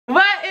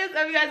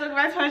you guys? Welcome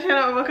back to my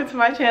channel and welcome to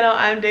my channel.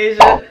 I'm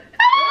DeJha.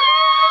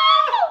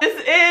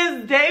 This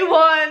is day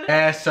one.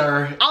 Yes,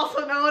 sir.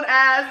 Also known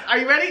as, are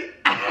you ready?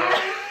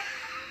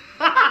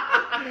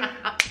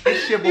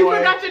 It's your boy. You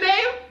forgot your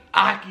name?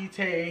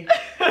 Pt2.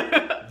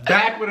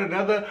 Back with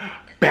another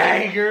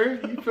banger.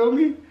 You feel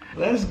me?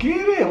 Let's get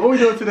it. What we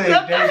doing today,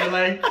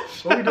 dejhalei?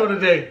 What we doing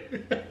today?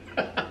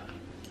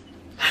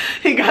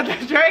 He got the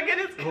drink in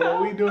his cup.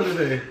 What we doing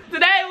today?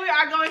 Today we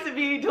are going to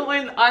be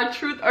doing our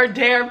truth or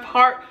dare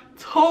part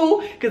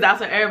 2 because that's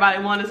what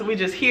everybody wanted, so we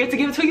just here to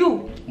give it to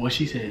you. What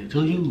she said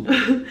to you.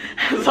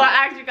 So I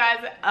asked you guys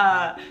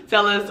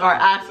tell us or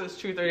ask us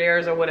truth or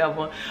dares or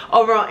whatever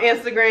over on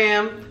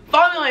Instagram.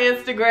 Follow me on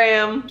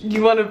Instagram.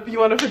 You wanna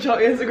put your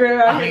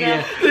Instagram out here?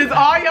 Yeah. Since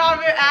all y'all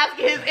been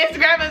asking, his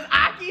Instagram is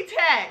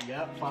Akitech.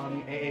 Yep, follow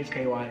me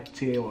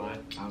AHKYTAY.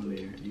 I'm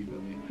there. You feel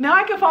me? Now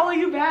I can follow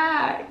you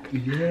back.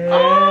 Yeah.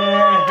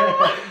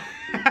 Oh.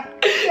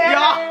 Yeah.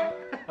 Y'all,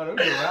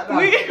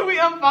 we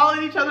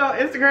unfollowed each other on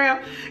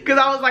Instagram because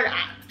I was like,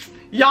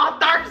 y'all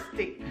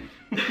thirsty.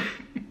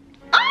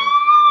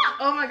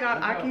 Oh my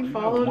god, Aki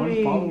followed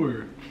me.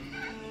 Follower.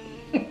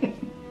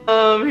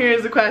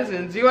 Here's the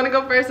questions. Do you want to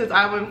go first since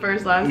I went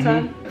first last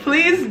time?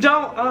 Please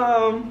don't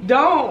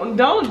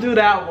do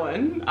that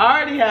one. I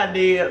already had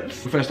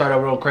dibs. We're gonna start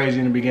out real crazy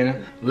in the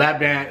beginning. Lap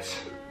dance,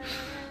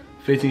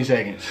 15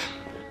 seconds.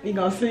 You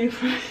gonna sing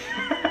for me?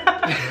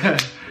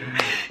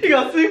 You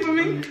gonna sing for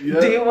me? Yeah.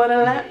 Do you want a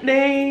lap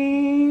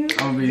dance?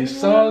 I'm gonna be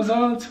songs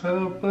on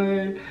top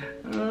play.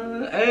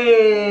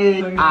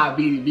 Hey, I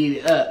beat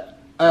it up.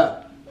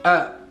 Oh,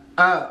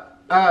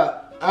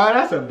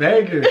 that's a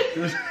banger.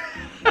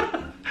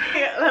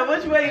 Like,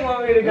 which way you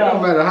want me to go? No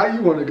matter how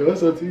you want to go,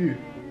 it's up to you.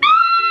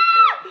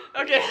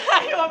 Okay,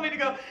 how you want me to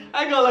go?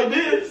 I go like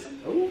this.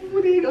 Ooh,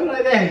 what do you go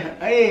like that?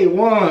 Hey,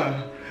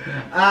 one.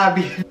 I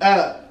beat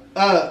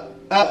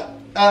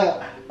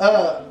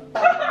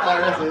Oh,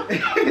 that's it.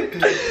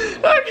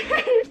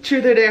 Okay.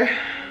 Truth or dare?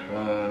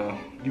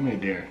 Give me a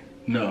dare.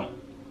 No.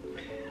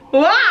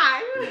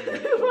 Why?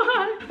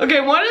 Why?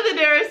 Okay, one of the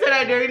dares said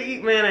I dare to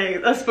eat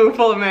mayonnaise, a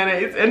spoonful of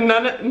mayonnaise, and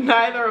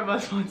neither of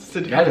us wants to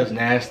do That it. is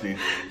nasty.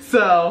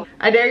 So,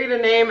 I dare you to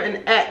name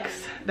an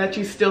ex that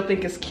you still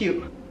think is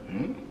cute.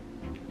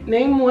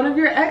 Name one of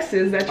your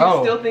exes that you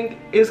still think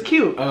is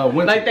cute.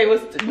 Winter. Like they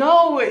was,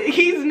 no,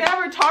 he's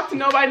never talked to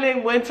nobody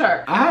named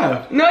Winter. I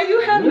have. No, you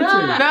have Winter.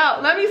 not.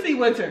 Now, let me see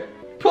Winter.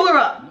 Pull her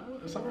up. No,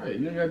 it's alright.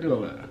 You ain't gotta do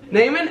all that.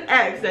 Name an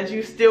ex that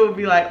you still would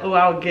be like, oh,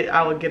 I would get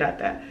at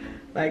that.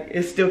 Like,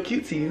 it's still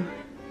cute to you.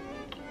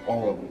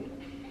 All of them.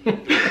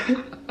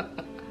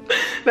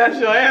 That's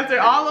your answer,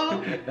 all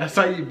of them? That's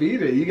how you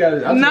beat it. You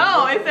gotta.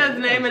 No, it says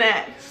name an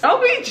ex.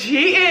 Don't be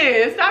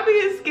cheating. Stop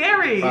being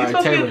scary. You're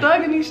supposed to be a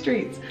thug in these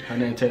streets. Her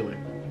name Taylor.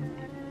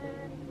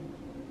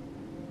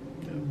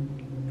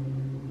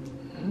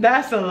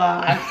 That's a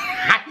lie.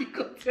 How you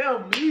gonna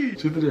tell me?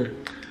 Truth or dare?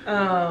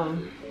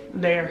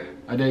 Dare.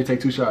 I dare you take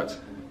 2 shots.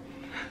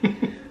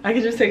 I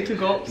can just take 2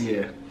 gulps?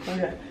 Yeah.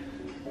 Okay.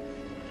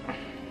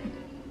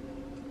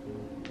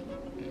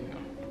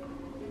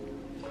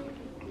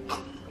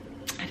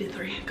 I did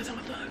 3 because I'm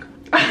a thug.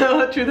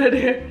 Truth or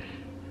dare?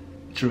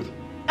 Truth.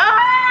 Ah, I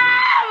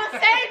was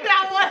saving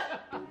that one.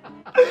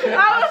 I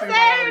was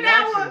saving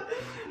that one.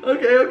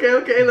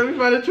 Okay. Let me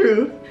find the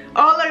truth.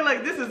 Oh,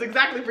 like this is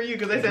exactly for you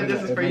because they said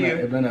this is for you.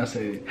 It better not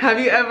say it. Have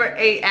you ever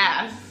ate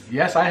ass?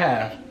 Yes, I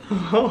have.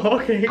 Oh,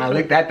 okay. I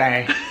licked that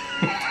thing.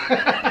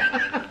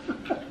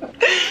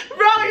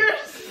 Bro, you're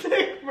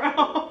sick, bro.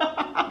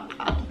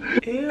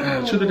 Ew.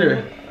 Truth or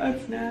dare?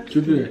 That's nasty.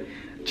 Truth or dare?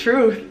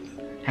 Truth.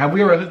 Have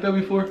we ever hooked up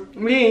before?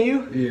 Me and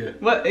you? Yeah.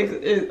 What is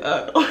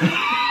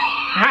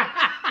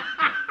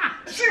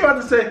She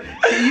about to say,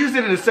 can you use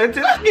it in a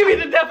sentence? Give me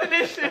the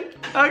definition.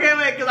 Okay,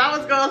 wait, because I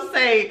was gonna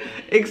say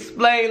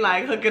explain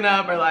like hooking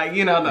up or like,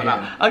 you know,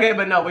 no. Okay,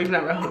 but no, we've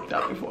never hooked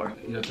up before.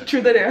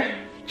 Truth or dare?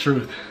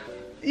 Truth.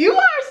 You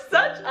are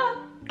such a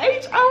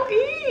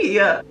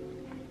HOE.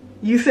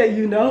 You say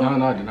you know?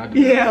 No, I did not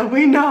do that. Yeah,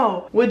 we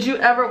know. Would you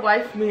ever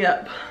wife me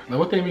up? Now,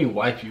 what do you mean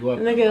wife you up?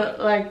 Nigga,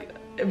 like,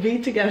 be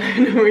together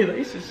in a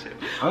relationship.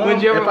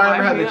 Would you ever if I ever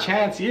wife had me the up?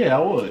 chance, yeah,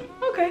 I would.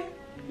 Okay.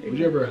 Would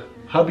you ever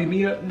hubby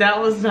me up? That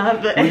was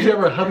not the Would you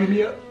ever hubby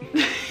me up?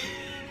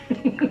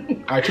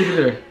 Alright, truth or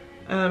dare?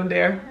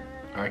 Dare.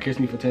 Alright, kiss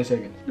me for 10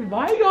 seconds.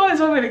 Why you always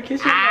want me to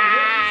kiss you?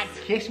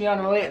 Kiss me on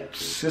the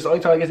lips. That's the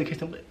only time I get to kiss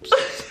them lips.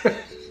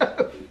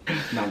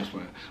 Nah, I'm just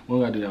playing. We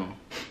don't gotta do that one.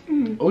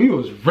 Oh, you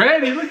was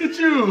ready. Look at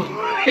you.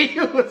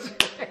 You was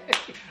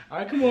ready.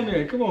 Alright, come on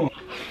there. Come on.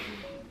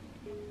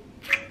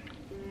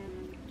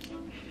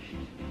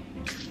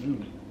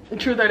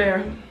 Truth or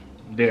dare?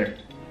 Dare.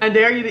 I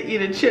dare you to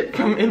eat a chip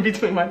from in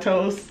between my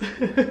toes.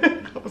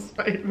 I was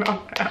waiting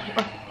on that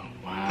one.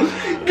 Wow.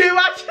 Get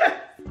my chip.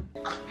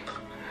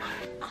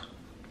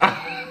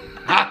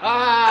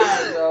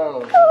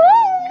 No.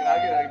 Can I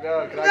get a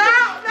no? Can I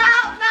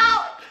No.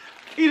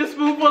 Eat a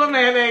spoonful of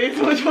mayonnaise.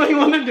 Which one you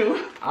want to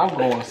do? I'm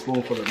going a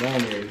spoonful of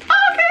mayonnaise.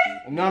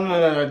 Okay.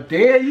 No.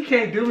 Damn, you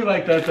can't do me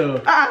like that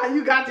though.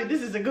 You got to.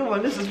 This is a good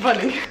one. This is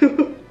funny.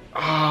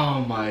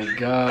 Oh my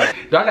god.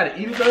 Do I gotta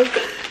eat it though?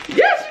 Yes, you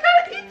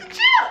gotta eat the chip.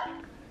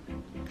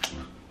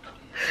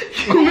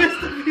 You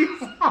missed the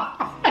piece.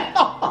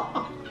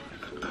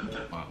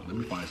 Wow, let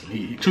me find some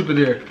heat. Truth or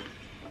dare?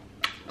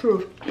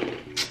 Truth.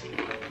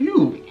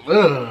 You,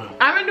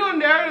 I've been doing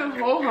dare this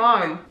whole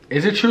time.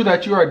 Is it true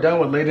that you are done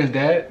with Layden's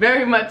dad?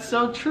 Very much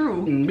so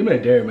true. Give me a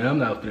dare, man. I'm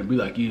not gonna be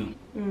like you.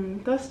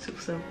 That's too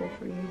simple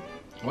for you.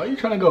 Why are you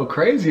trying to go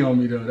crazy on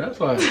me though? That's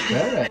why it's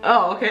bad.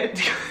 Oh, okay.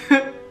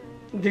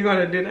 Do you want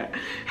to do that?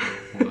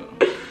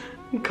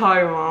 Call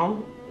your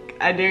mom.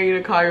 I dare you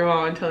to call your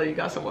mom and tell her you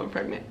got someone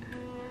pregnant.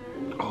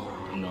 Oh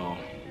no.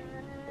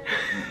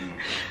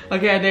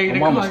 Okay, I dare you to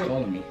My call mama's her.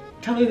 calling me.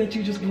 Tell her that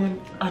you just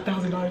won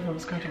 $1,000 from a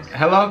scratch off.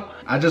 Hello?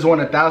 I just won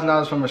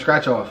 $1,000 from a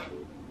scratch off.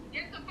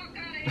 Get the fuck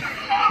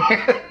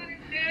out of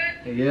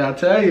here. Yeah, I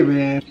tell you,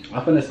 man.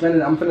 I'm finna spend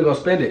it. I'm finna go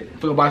spend it. I'm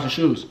finna go buy some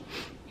shoes. Boy,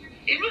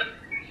 you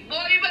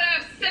better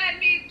have sent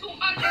me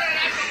 200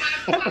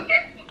 from my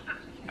pocket.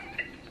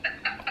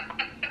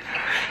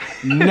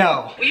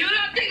 No. You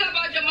don't think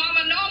about your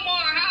mama no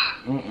more,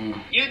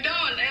 huh? You don't.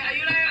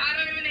 I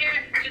don't even hear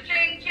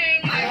ching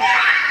ching.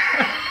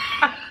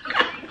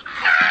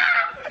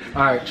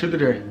 All right, truth or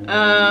dare?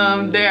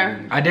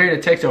 Dare. I dare you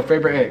to text your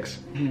favorite ex.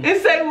 And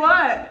say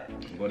what?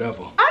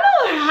 Whatever. I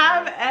don't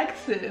have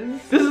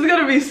exes. This is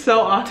gonna be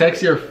so awesome.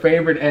 Text your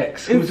favorite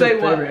ex. And Who's say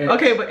your what? favorite ex?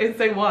 Okay, but and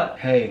say what?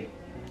 Hey,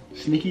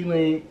 sneaky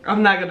link.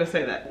 I'm not gonna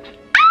say that. I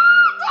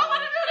don't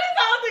wanna do this. I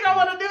don't think I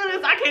wanna do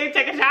this. I can't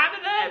take a shot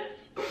at that.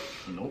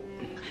 Nope.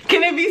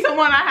 Can it be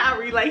someone I have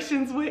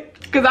relations with?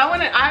 Cause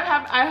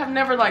I have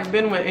never like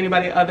been with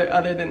anybody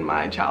other than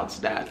my child's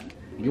dad.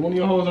 Get one of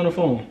your hoes on the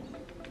phone.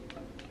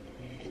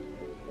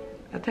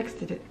 I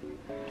texted it.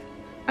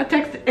 I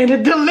texted and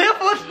it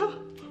delivered.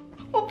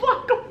 Oh,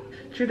 block him.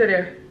 Truth or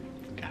dare?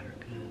 Got her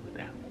good with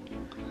that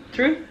one.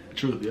 Truth?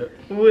 Truth, yep.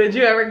 Would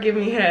you ever give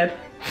me head?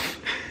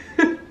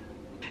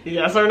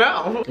 Yes or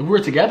no? If we were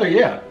together,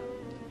 yeah.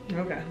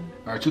 Okay.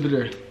 All right, truth or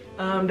dare?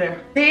 There.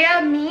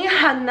 Dare me,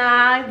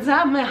 Hanai,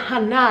 Zame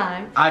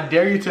Hanai. I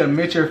dare you to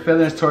admit your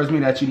feelings towards me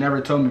that you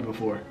never told me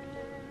before.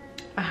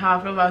 How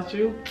I feel about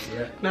you?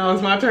 Yeah. Now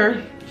it's my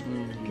turn.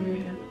 Give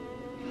me a hand.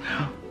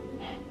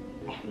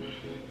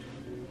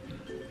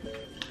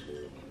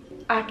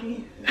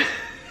 Aki.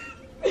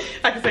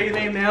 I can say your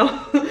name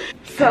now.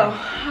 So,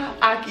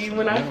 Aki,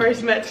 when I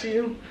first met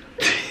you.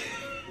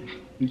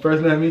 You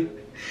first met me?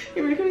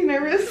 You're making me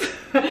nervous.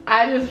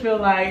 I just feel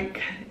like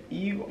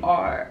you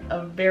are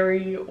a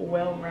very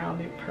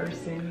well-rounded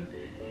person.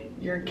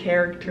 Your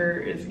character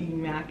is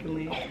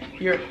immaculate.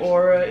 Your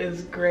aura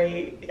is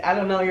great. I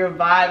don't know, your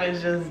vibe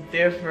is just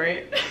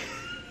different.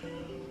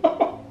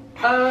 I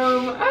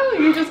don't know,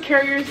 you just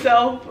carry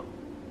yourself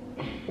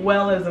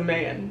well as a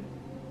man.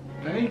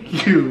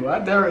 Thank you. I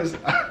never.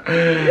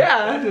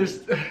 Yeah. I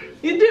just.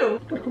 You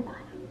do.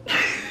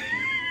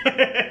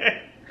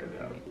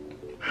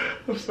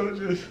 I'm so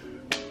just.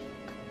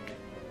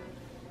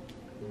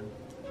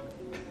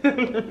 Oh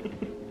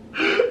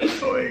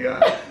my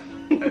god.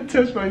 That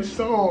touched my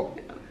soul.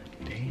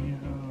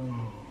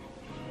 Damn.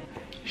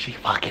 She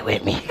fucking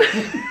with me.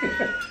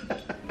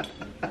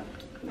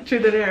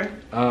 Truth or dare?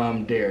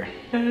 Dare.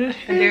 I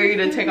dare you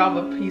to take off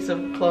a piece of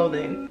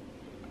clothing.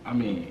 I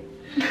mean,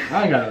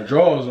 I ain't got no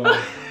drawers on.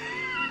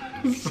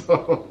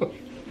 So,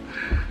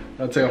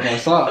 I'll take off my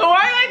socks.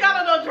 Why you ain't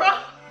got no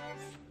drawers?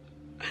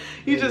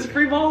 You just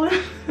free balling?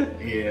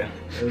 Yeah,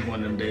 it was one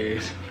of them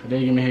days.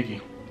 They give me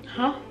hickey.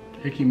 Huh?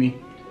 Hickey me.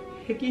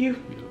 Hickey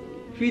you?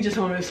 If you just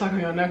want me to suck on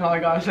your neck, all I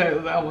gotta say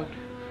is that one.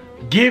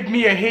 Give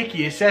me a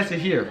hickey. It says it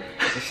here.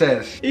 It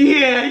says.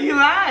 Yeah, you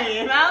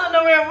lying. I don't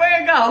know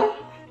where it go.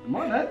 Am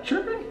I not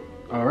tripping?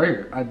 All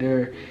right, I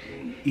dare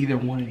either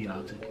one of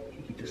y'all to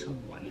hickey to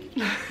someone.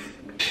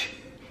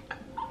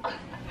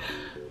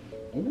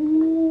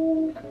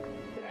 Ooh.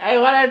 Hey,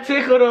 why that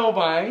tickle though,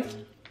 boy?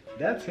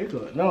 That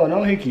tickle. No,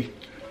 no hickey.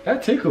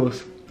 That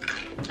tickles.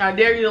 I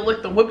dare you to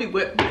lick the whippy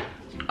whip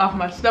off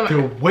my stomach.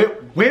 The whip.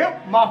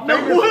 My The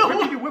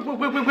favorite.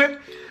 whip.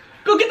 Whip.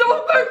 Go get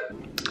the whip.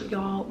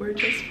 Y'all, we're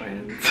just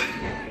friends.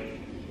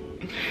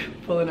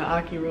 Pulling an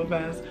Aki real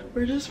fast.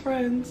 We're just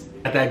friends.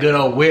 Got that good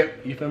old whip.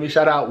 You feel me?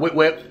 Shout out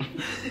Whip.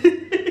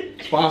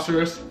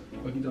 Sponsor us.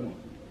 What you talking about?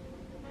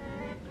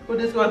 Well,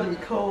 this is going to be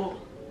cold.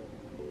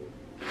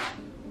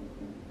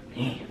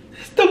 Man.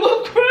 It's the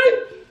whipped cream.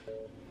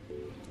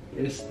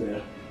 It's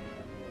the.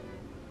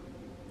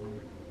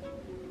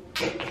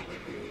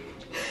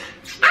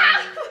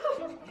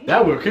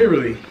 That worked,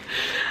 really.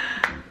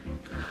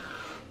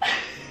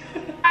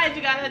 Alright,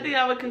 you guys, I think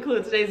that would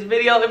conclude today's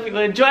video. If you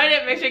enjoyed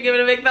it, make sure you give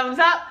it a big thumbs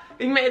up.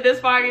 If you made it this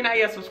far and you're not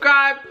yet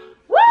subscribed,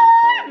 woo!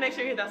 Make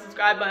sure you hit that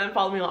subscribe button.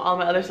 Follow me on all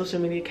my other social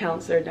media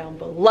accounts. They're down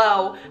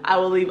below. I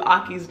will leave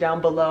Aki's down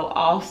below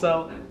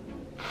also.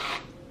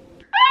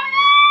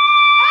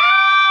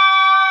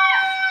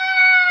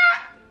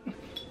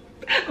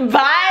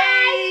 Bye!